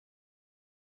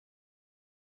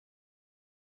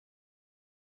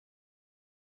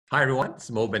Hi, everyone. It's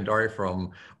Mo Bendari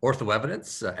from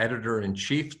Orthoevidence,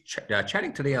 editor-in-chief,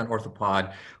 chatting today on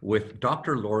Orthopod with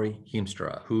Dr. Laurie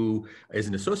Hiemstra, who is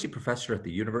an associate professor at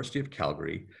the University of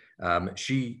Calgary.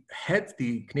 She heads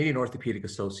the Canadian Orthopaedic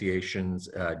Association's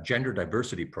Gender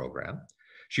Diversity Program.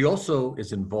 She also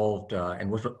is involved and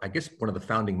was, I guess, one of the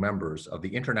founding members of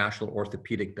the International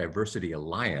Orthopaedic Diversity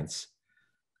Alliance,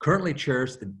 currently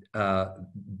chairs the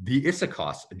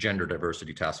ISACOS Gender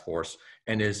Diversity Task Force,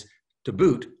 and is, to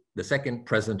boot, the second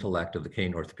president-elect of the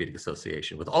Canadian Orthopaedic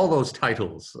Association. With all those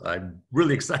titles, I'm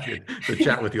really excited to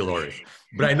chat with you, Laurie.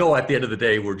 But I know at the end of the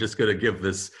day, we're just going to give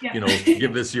this,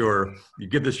 give this your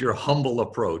humble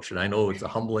approach. And I know it's a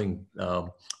humbling,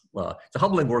 it's a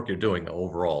humbling work you're doing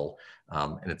overall.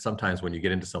 And it's sometimes when you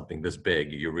get into something this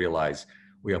big, you realize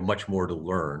we have much more to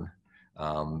learn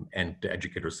and to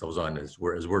educate ourselves on as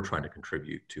we're trying to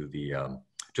contribute to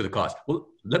the cause. Well,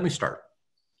 let me start.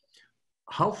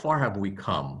 How far have we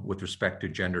come with respect to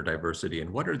gender diversity, and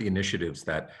what are the initiatives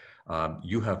that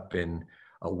you have been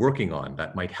working on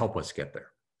that might help us get there?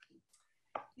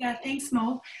 Yeah, thanks,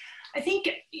 Mo. I think,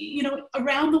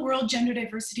 around the world, gender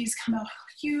diversity has come a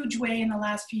huge way in the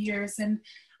last few years. And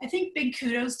I think big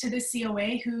kudos to the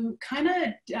COA, who kind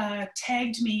of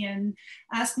tagged me and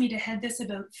asked me to head this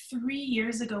about 3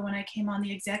 years ago when I came on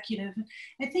the executive.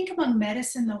 I think among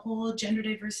medicine, the whole gender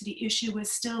diversity issue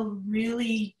was still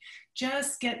really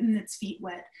just getting its feet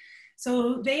wet.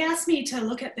 So they asked me to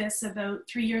look at this about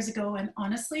 3 years ago, and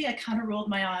honestly, I kind of rolled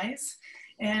my eyes.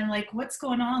 And like, what's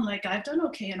going on? Like, I've done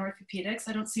okay in orthopedics.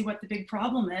 I don't see what the big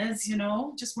problem is,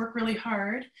 just work really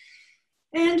hard.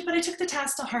 But I took the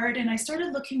task to heart and I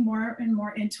started looking more and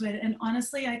more into it. And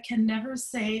honestly, I can never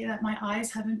say that my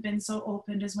eyes haven't been so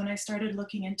opened as when I started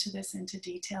looking into this into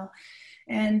detail.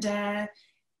 And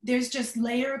there's just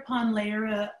layer upon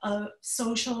layer of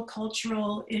social,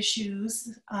 cultural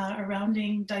issues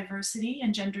surrounding diversity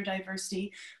and gender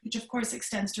diversity, which of course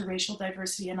extends to racial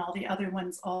diversity and all the other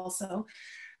ones also.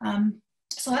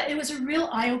 So it was a real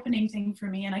eye-opening thing for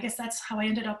me, and I guess that's how I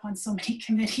ended up on so many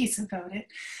committees about it.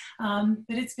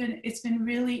 But it's been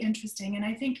really interesting, and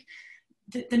I think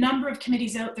the number of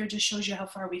committees out there just shows you how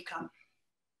far we've come.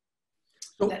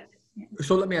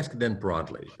 So let me ask then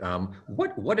broadly,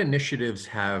 what initiatives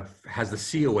has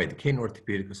the COA, the Canadian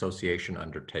Orthopaedic Association,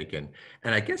 undertaken?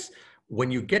 And I guess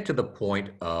when you get to the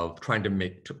point of trying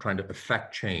to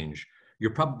affect change, you're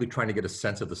probably trying to get a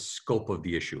sense of the scope of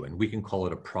the issue, and we can call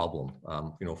it a problem,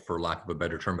 for lack of a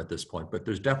better term at this point, but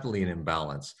there's definitely an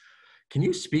imbalance. Can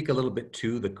you speak a little bit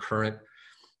to the current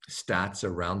stats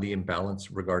around the imbalance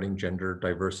regarding gender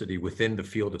diversity within the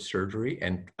field of surgery?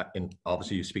 And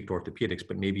obviously you speak to orthopedics,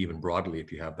 but maybe even broadly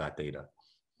if you have that data.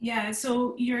 Yeah,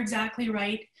 so you're exactly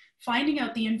right. Finding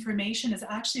out the information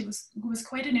was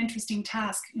quite an interesting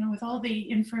task. With all the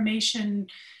information,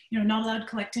 not allowed to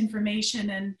collect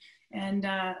information and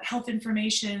health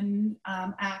information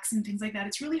acts and things like that,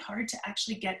 it's really hard to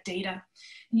actually get data.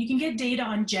 And you can get data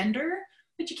on gender,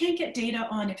 but you can't get data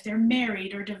on if they're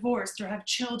married or divorced or have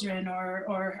children or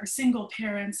are single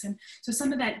parents. And so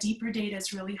some of that deeper data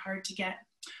is really hard to get.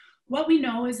 What we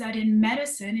know is that in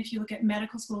medicine, if you look at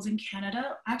medical schools in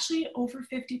Canada, actually over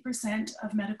 50%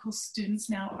 of medical students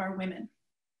now are women.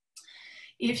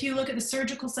 If you look at the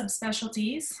surgical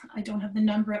subspecialties, I don't have the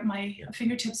number at my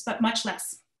fingertips, but much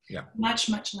less. Yeah. Much,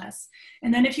 much less.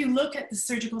 And then if you look at the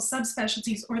surgical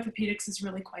subspecialties, orthopedics is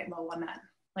really quite low on that,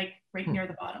 like right near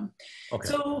the bottom. Okay.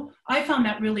 So I found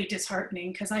that really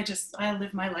disheartening because I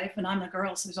live my life and I'm a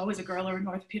girl, so there's always a girl in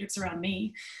orthopedics around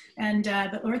me. And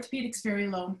but orthopedics very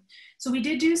low. So we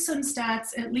did do some stats,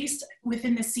 at least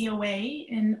within the COA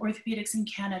in orthopedics in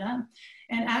Canada.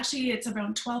 And actually it's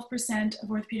around 12% of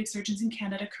orthopedic surgeons in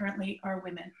Canada currently are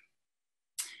women.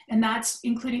 And that's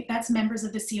members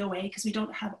of the COA, because we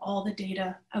don't have all the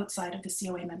data outside of the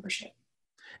COA membership.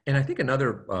 And I think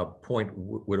another point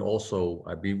would also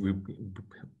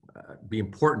be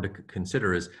important to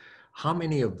consider is how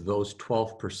many of those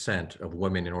 12% of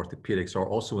women in orthopedics are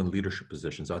also in leadership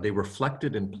positions? Are they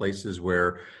reflected in places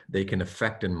where they can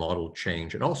affect and model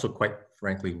change, and also, quite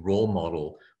frankly, role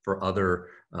model for other,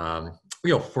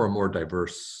 for a more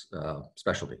diverse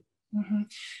specialty? Mm-hmm.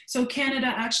 So Canada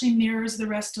actually mirrors the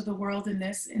rest of the world in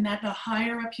this, in that the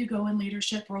higher up you go in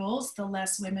leadership roles, the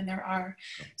less women there are.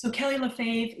 So Kelly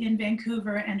Lefebvre in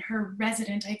Vancouver and her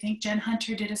resident, I think Jen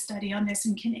Hunter, did a study on this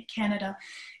in Canada.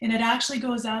 And it actually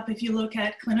goes up, if you look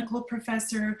at clinical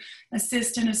professor,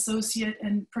 assistant, associate,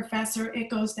 and professor, it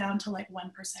goes down to like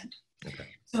 1%. Okay.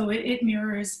 So it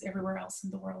mirrors everywhere else in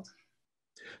the world.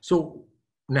 So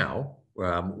now,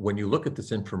 when you look at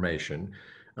this information,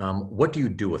 what do you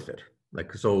do with it?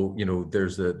 Like, so,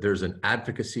 there's an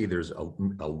advocacy, there's a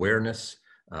awareness.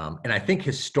 And I think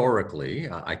historically,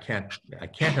 I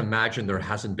can't imagine there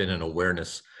hasn't been an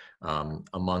awareness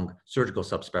among surgical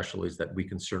subspecialties that we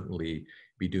can certainly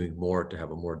be doing more to have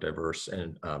a more diverse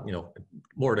and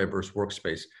more diverse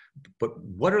workspace. But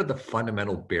what are the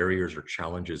fundamental barriers or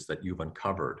challenges that you've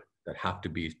uncovered that have to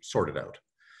be sorted out?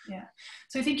 Yeah,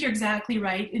 so I think you're exactly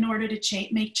right. In order to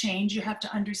make change, you have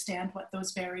to understand what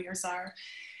those barriers are.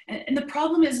 And the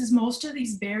problem is most of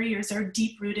these barriers are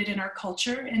deep-rooted in our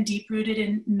culture and deep-rooted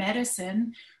in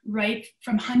medicine right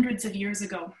from hundreds of years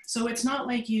ago. So it's not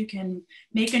like you can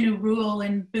make a new rule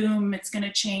and boom, it's going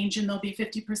to change and there'll be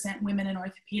 50% women in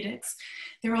orthopedics.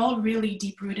 They're all really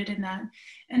deep-rooted in that.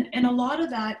 And a lot of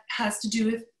that has to do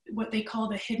with what they call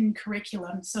the hidden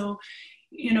curriculum. So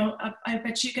I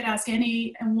bet you could ask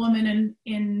any woman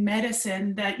in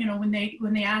medicine that,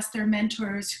 when they ask their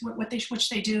mentors which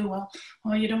they do, well,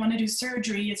 you don't want to do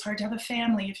surgery. It's hard to have a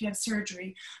family if you have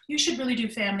surgery. You should really do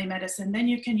family medicine. Then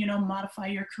you can, modify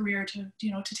your career to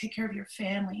take care of your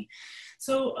family.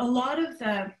 So a lot of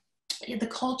the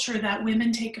culture that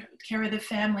women take care of the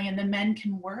family and the men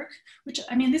can work, which,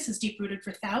 this is deep rooted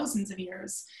for thousands of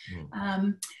years,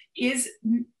 is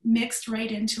mixed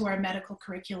right into our medical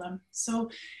curriculum.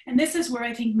 So, and this is where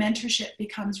I think mentorship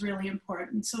becomes really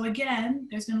important. So again,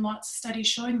 there's been lots of studies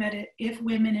showing that if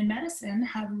women in medicine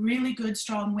have really good,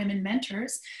 strong women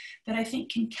mentors, that I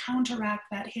think can counteract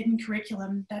that hidden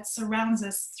curriculum that surrounds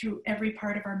us through every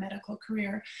part of our medical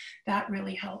career, that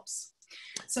really helps.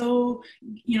 So,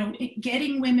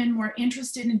 getting women more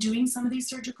interested in doing some of these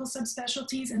surgical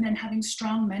subspecialties and then having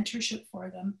strong mentorship for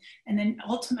them, and then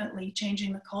ultimately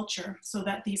changing the culture so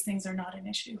that these things are not an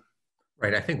issue.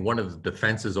 Right. I think one of the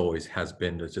defenses always has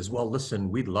been is, well,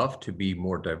 listen, we'd love to be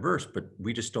more diverse, but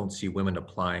we just don't see women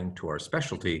applying to our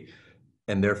specialty.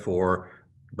 And therefore,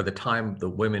 by the time the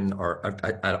women are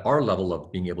at our level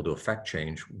of being able to affect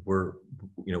change,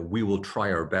 we will try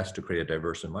our best to create a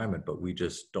diverse environment, but we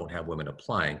just don't have women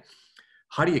applying.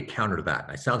 How do you counter that?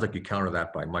 It sounds like you counter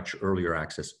that by much earlier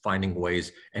access, finding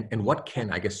ways, and what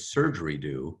can, I guess, surgery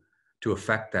do to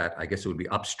affect that? I guess it would be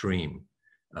upstream.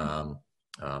 I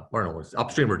don't know,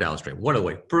 upstream or downstream, one of the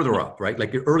way, further up, right?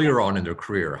 Like earlier on in their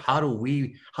career, how do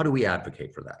we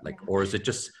advocate for that? Like, or is it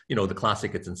just, the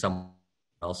classic, it's in some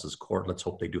else's court, let's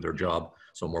hope they do their job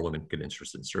so more women get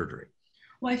interested in surgery?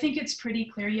 Well, I think it's pretty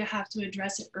clear you have to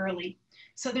address it early.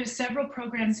 So there's several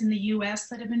programs in the US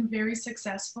that have been very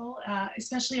successful,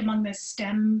 especially among the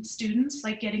STEM students,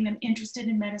 like getting them interested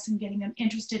in medicine, getting them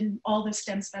interested in all the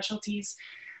STEM specialties,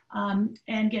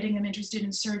 and getting them interested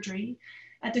in surgery.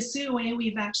 At the COA,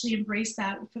 we've actually embraced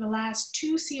that. For the last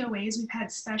 2 COAs, we've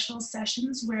had special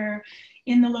sessions where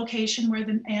in the location where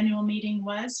the annual meeting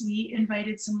was, we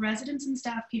invited some residents and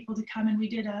staff people to come, and we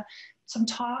did some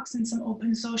talks and some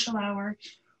open social hour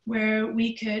where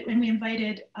we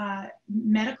invited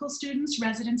medical students,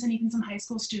 residents, and even some high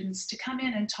school students to come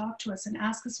in and talk to us and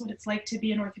ask us what it's like to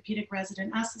be an orthopedic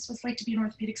resident, ask us what it's like to be an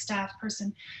orthopedic staff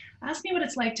person, ask me what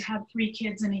it's like to have 3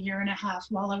 kids in a year and a half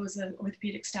while I was an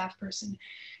orthopedic staff person.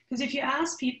 Because if you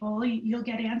ask people, you'll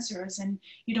get answers, and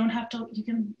you don't have to, you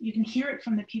can hear it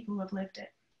from the people who have lived it.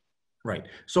 Right.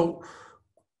 So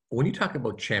when you talk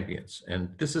about champions, and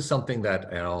this is something that,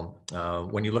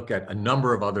 when you look at a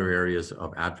number of other areas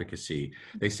of advocacy,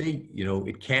 they say,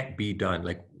 it can't be done.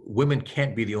 Like, women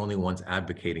can't be the only ones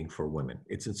advocating for women.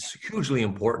 It's hugely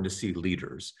important to see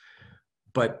leaders.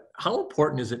 But how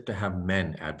important is it to have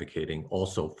men advocating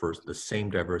also for the same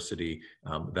diversity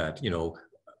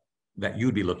that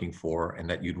you'd be looking for and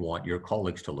that you'd want your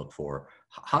colleagues to look for?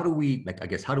 How do we,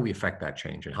 how do we affect that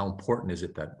change, and how important is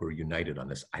it that we're united on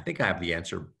this? I think I have the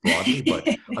answer broadly, but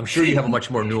I'm sure you have a much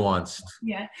more nuanced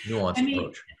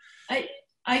approach.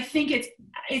 I think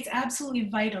it's absolutely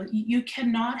vital. You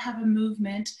cannot have a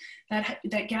movement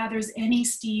that gathers any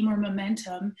steam or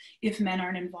momentum if men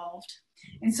aren't involved.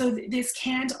 And so this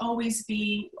can't always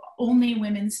be only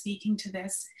women speaking to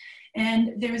this.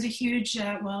 And there's a huge,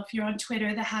 if you're on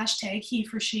Twitter, the hashtag he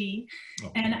for she.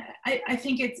 Oh. And I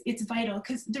think it's vital,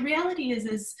 because the reality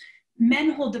is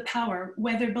men hold the power,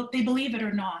 whether they believe it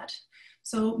or not.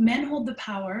 So men hold the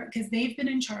power because they've been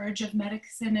in charge of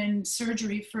medicine and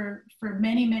surgery for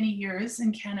many, many years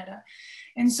in Canada.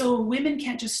 And so women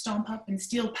can't just stomp up and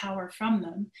steal power from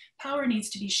them. Power needs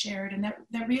to be shared, and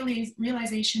that really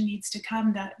realization needs to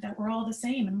come that we're all the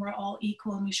same and we're all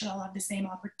equal and we should all have the same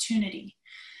opportunity.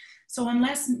 So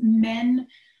unless men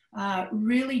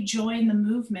really join the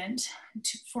movement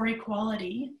for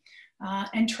equality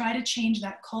and try to change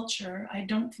that culture,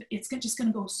 it's just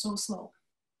going to go so slow.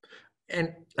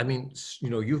 And I mean,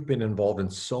 you've been involved in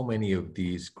so many of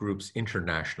these groups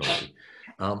internationally.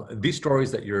 These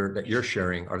stories that you're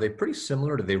sharing, are they pretty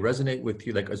similar? Do they resonate with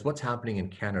you? Like, is what's happening in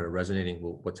Canada resonating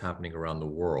with what's happening around the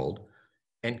world?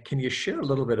 And can you share a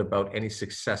little bit about any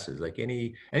successes, like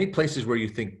any places where you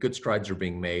think good strides are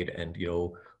being made, and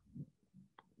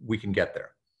we can get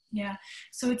there? Yeah,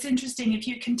 so it's interesting if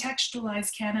you contextualize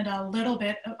Canada a little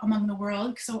bit among the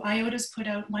world. So IOTA's put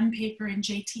out one paper in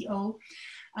JTO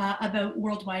about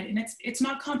worldwide, and it's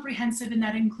not comprehensive, and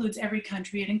that includes every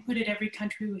country. It included every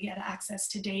country who had access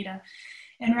to data.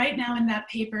 And right now in that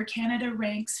paper, Canada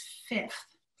ranks 5th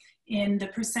in the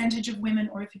percentage of women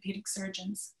orthopedic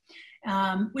surgeons,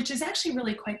 which is actually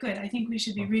really quite good. I think we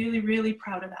should be really, really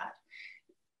proud of that.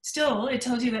 Still, it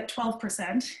tells you that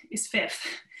 12% is 5th.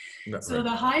 So right. The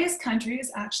highest country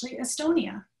is actually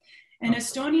Estonia. And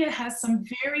Estonia has some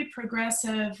very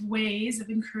progressive ways of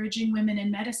encouraging women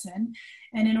in medicine.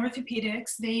 And in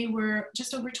orthopedics, they were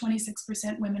just over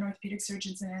 26% women orthopedic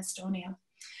surgeons in Estonia.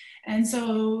 And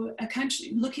so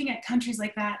looking at countries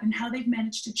like that and how they've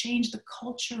managed to change the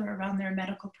culture around their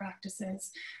medical practices,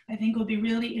 I think will be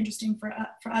really interesting for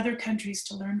other countries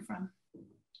to learn from.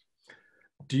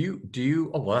 Oh,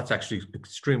 well, that's actually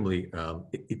extremely,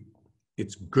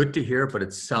 it's good to hear, but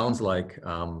it sounds like,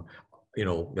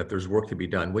 that there's work to be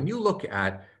done. When you look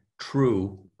at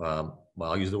true, well,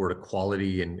 I'll use the word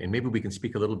equality, and maybe we can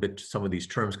speak a little bit to some of these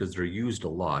terms because they're used a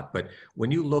lot, but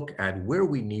when you look at where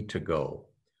we need to go,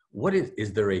 what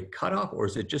is there a cutoff, or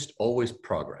is it just always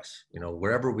progress?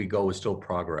 Wherever we go is still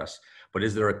progress, but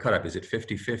is there a cutoff? Is it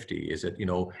 50-50? Is it,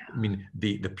 I mean,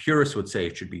 the purists would say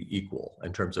it should be equal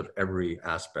in terms of every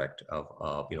aspect of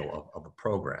a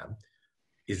program.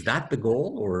 Is that the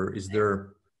goal, or is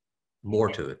there more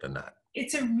to it than that?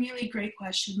 It's a really great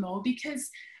question, Mo, because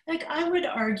I would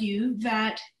argue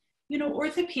that,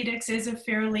 orthopedics is a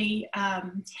fairly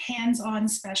hands-on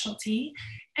specialty,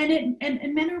 and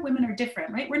men or women are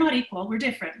different, right? We're not equal, we're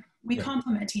different. We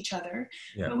complement each other,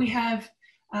 but we have,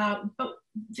 but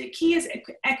the key is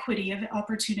equity of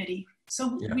opportunity.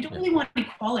 So we don't really want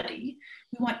equality,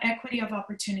 we want equity of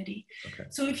opportunity. Okay.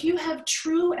 So if you have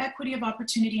true equity of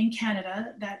opportunity in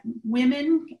Canada, that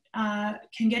women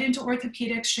can get into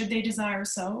orthopedics should they desire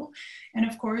so, and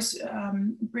of course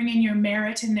bring in your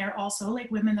merit in there also,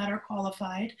 like women that are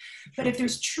qualified. Sure. But if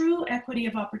there's true equity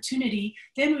of opportunity,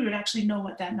 then we would actually know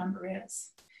what that number is.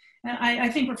 And I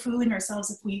think we're fooling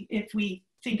ourselves if we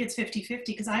think it's 50-50,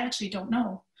 because I actually don't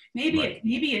know. Maybe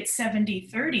it's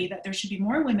 70-30, that there should be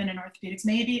more women in orthopedics.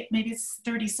 Maybe it's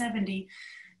 30-70.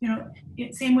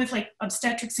 Same with like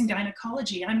obstetrics and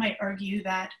gynecology. I might argue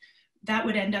that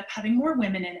would end up having more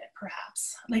women in it,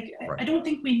 perhaps. I don't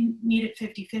think we need it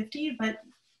 50-50, but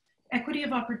equity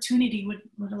of opportunity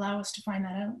would allow us to find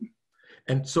that out.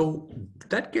 And so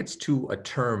that gets to a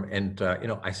term, and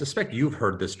I suspect you've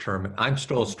heard this term, and I'm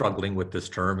still struggling with this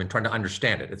term and trying to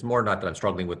understand it. It's more not that I'm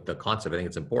struggling with the concept, I think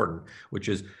it's important, which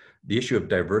is the issue of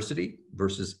diversity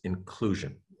versus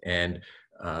inclusion. And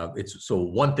so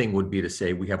one thing would be to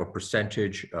say we have a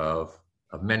percentage of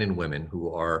men and women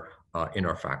who are in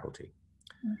our faculty.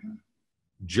 Mm-hmm.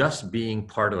 Just being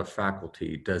part of a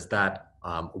faculty, does that,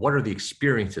 what are the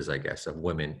experiences, I guess, of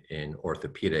women in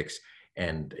orthopedics?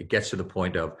 And it gets to the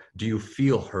point of, do you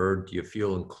feel heard? Do you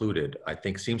feel included? I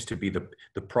think seems to be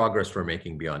the progress we're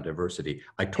making beyond diversity.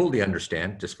 I totally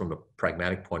understand, just from a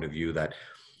pragmatic point of view, that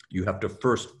you have to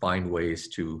first find ways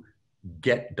to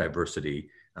get diversity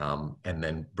and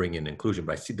then bring in inclusion.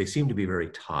 But I see they seem to be very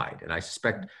tied. And I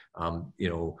suspect, in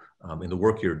the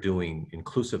work you're doing,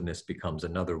 inclusiveness becomes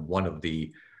another one of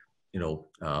the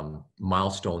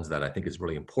milestones that I think is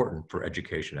really important for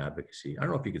education advocacy. I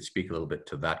don't know if you could speak a little bit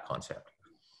to that concept.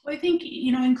 Well, I think,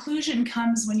 inclusion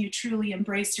comes when you truly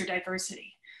embrace your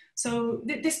diversity. So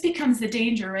this becomes the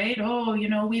danger, right? Oh,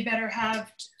 we better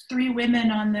have 3 women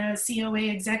on the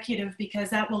COA executive because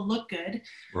that will look good.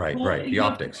 Right, well, right, the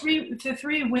optics. If the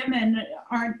 3 women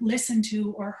aren't listened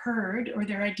to or heard, or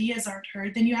their ideas aren't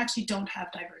heard, then you actually don't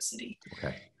have diversity.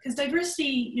 Okay. Because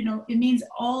diversity, it means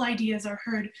all ideas are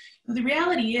heard. Well, the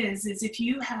reality is if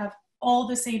you have all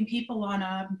the same people on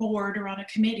a board or on a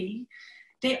committee,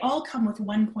 they all come with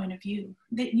one point of view.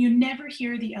 That you never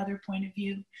hear the other point of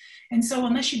view. And so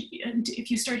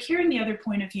if you start hearing the other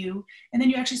point of view, and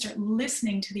then you actually start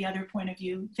listening to the other point of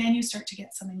view, then you start to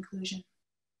get some inclusion.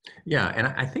 Yeah, and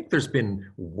I think there's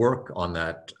been work on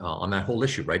that whole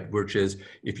issue, right? Which is,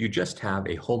 if you just have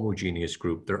a homogeneous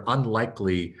group, they're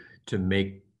unlikely to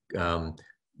make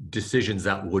decisions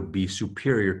that would be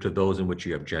superior to those in which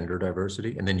you have gender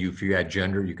diversity. And then if you add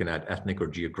gender, you can add ethnic or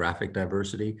geographic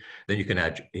diversity. Then you can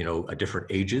add, different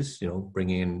ages,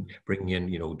 bringing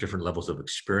in, different levels of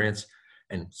experience,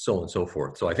 and so on and so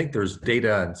forth. So I think there's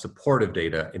data and supportive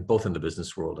data in both in the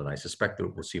business world, and I suspect that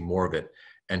we'll see more of it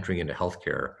entering into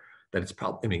healthcare, that it's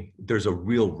probably, there's a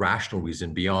real rational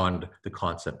reason beyond the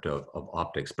concept of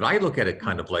optics. But I look at it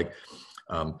kind of like,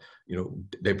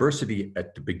 diversity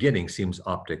at the beginning seems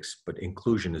optics, but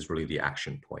inclusion is really the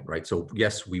action point, right? So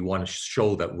yes, we want to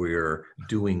show that we're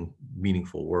doing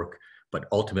meaningful work, but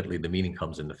ultimately the meaning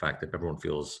comes in the fact that everyone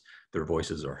feels their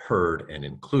voices are heard and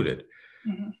included.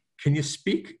 Mm-hmm. Can you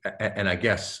speak, and I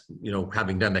guess,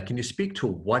 having done that, can you speak to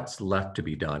what's left to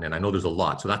be done? And I know there's a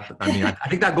lot. So that, I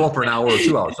think that go on for an hour or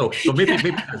 2 hours. So maybe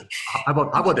how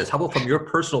about this? How about from your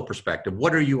personal perspective,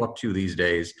 what are you up to these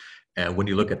days? And when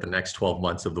you look at the next 12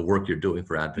 months of the work you're doing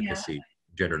for advocacy,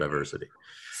 gender diversity?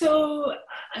 So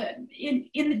in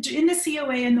the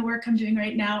COA and the work I'm doing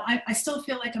right now, I still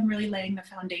feel like I'm really laying the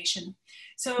foundation.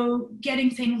 So getting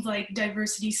things like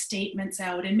diversity statements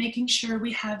out and making sure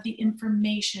we have the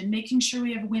information, making sure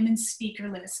we have women's speaker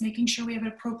lists, making sure we have an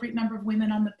appropriate number of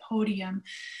women on the podium,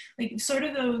 like sort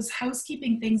of those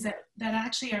housekeeping things that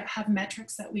actually have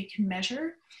metrics that we can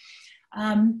measure.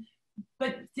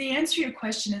 But the answer to your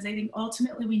question is, I think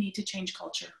ultimately we need to change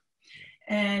culture.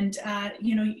 And,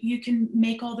 you can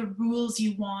make all the rules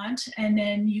you want, and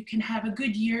then you can have a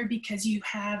good year because you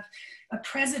have a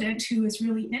president who is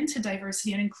really into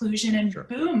diversity and inclusion, and sure.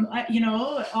 Boom,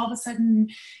 all of a sudden,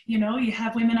 you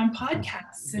have women on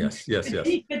podcasts. And, yes.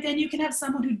 But then you can have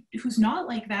someone who's not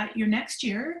like that your next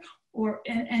year,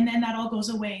 and then that all goes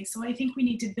away. So I think we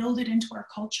need to build it into our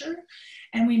culture,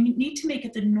 and we need to make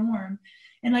it the norm.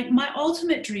 And like my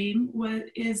ultimate dream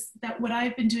is that what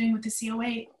I've been doing with the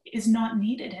COA is not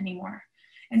needed anymore.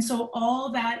 And so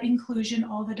all that inclusion,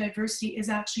 all the diversity is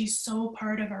actually so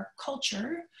part of our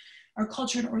culture in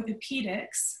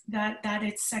orthopedics, that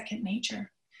it's second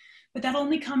nature. But that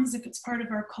only comes if it's part of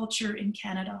our culture in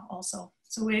Canada also.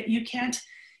 So you can't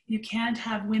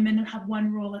have women have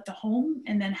one role at the home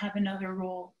and then have another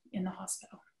role in the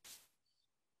hospital.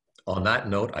 On that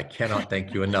note, I cannot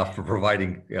thank you enough for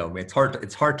providing, it's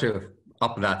hard to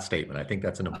up that statement. I think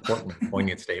that's an important,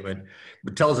 poignant statement.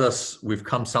 It tells us we've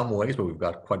come some ways, but we've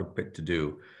got quite a bit to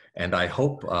do. And I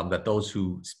hope that those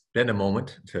who spend a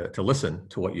moment to listen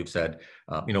to what you've said,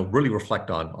 really reflect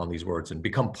on these words and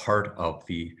become part of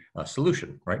the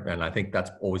solution, right? And I think that's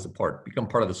always the part, become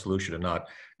part of the solution and not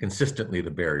consistently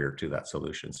the barrier to that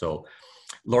solution. So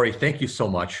Laurie, thank you so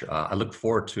much. I look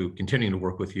forward to continuing to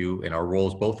work with you in our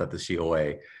roles, both at the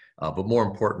COA, but more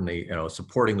importantly,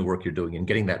 supporting the work you're doing and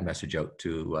getting that message out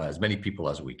to as many people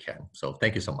as we can. So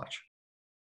thank you so much.